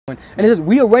And it's just,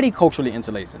 we already culturally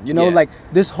interlacing, you know, like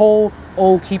this whole,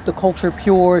 oh, keep the culture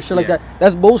pure, shit like that.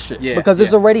 That's bullshit because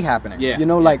it's already happening. You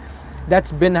know, like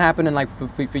that's been happening like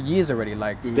for years already.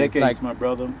 Like decades, my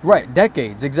brother. Right,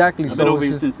 decades, exactly. I've been over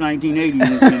here since 1980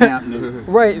 and it's been happening.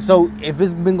 Right, so if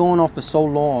it's been going on for so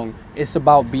long, it's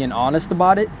about being honest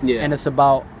about it. And it's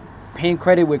about paying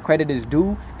credit where credit is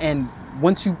due. And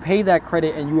once you pay that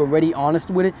credit and you're already honest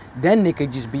with it, then it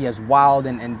could just be as wild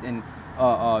and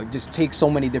just take so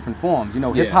many different forms. You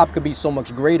know, hip hop could be so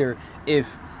much greater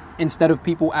if instead of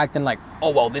people acting like,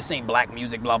 oh, well, this ain't black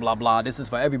music, blah, blah, blah, this is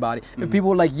for everybody. If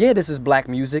people are like, yeah, this is black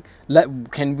music,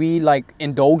 can we like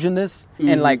indulge in this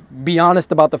and like be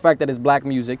honest about the fact that it's black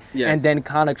music and then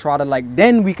kind of try to like,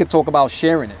 then we could talk about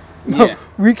sharing it.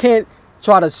 We can't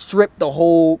try to strip the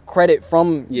whole credit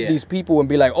from these people and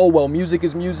be like, oh, well, music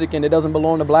is music and it doesn't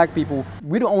belong to black people.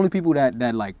 We're the only people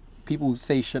that like, people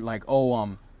say shit like,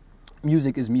 oh,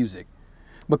 music is music.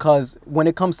 Because when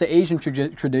it comes to Asian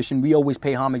tradition, we always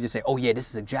pay homage and say, oh yeah, this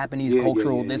is a Japanese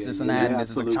cultural, this and that, and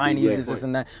this is a Chinese, this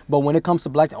and that. But when it comes to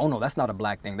black, oh no, that's not a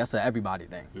black thing, that's an everybody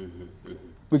thing.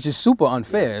 Which is super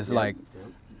unfair. It's like...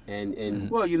 And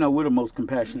well, you know, we're the most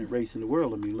compassionate race in the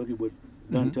world. I mean, look at what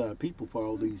done to our people for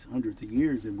all these hundreds of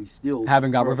years, and we still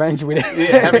haven't got revenge with it.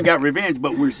 Haven't got revenge,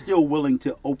 but we're still willing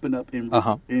to open up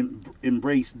and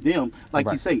embrace them. Like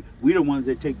you say, we're the ones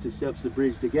that take the steps to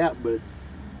bridge the gap, but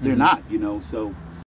they're not, you know. So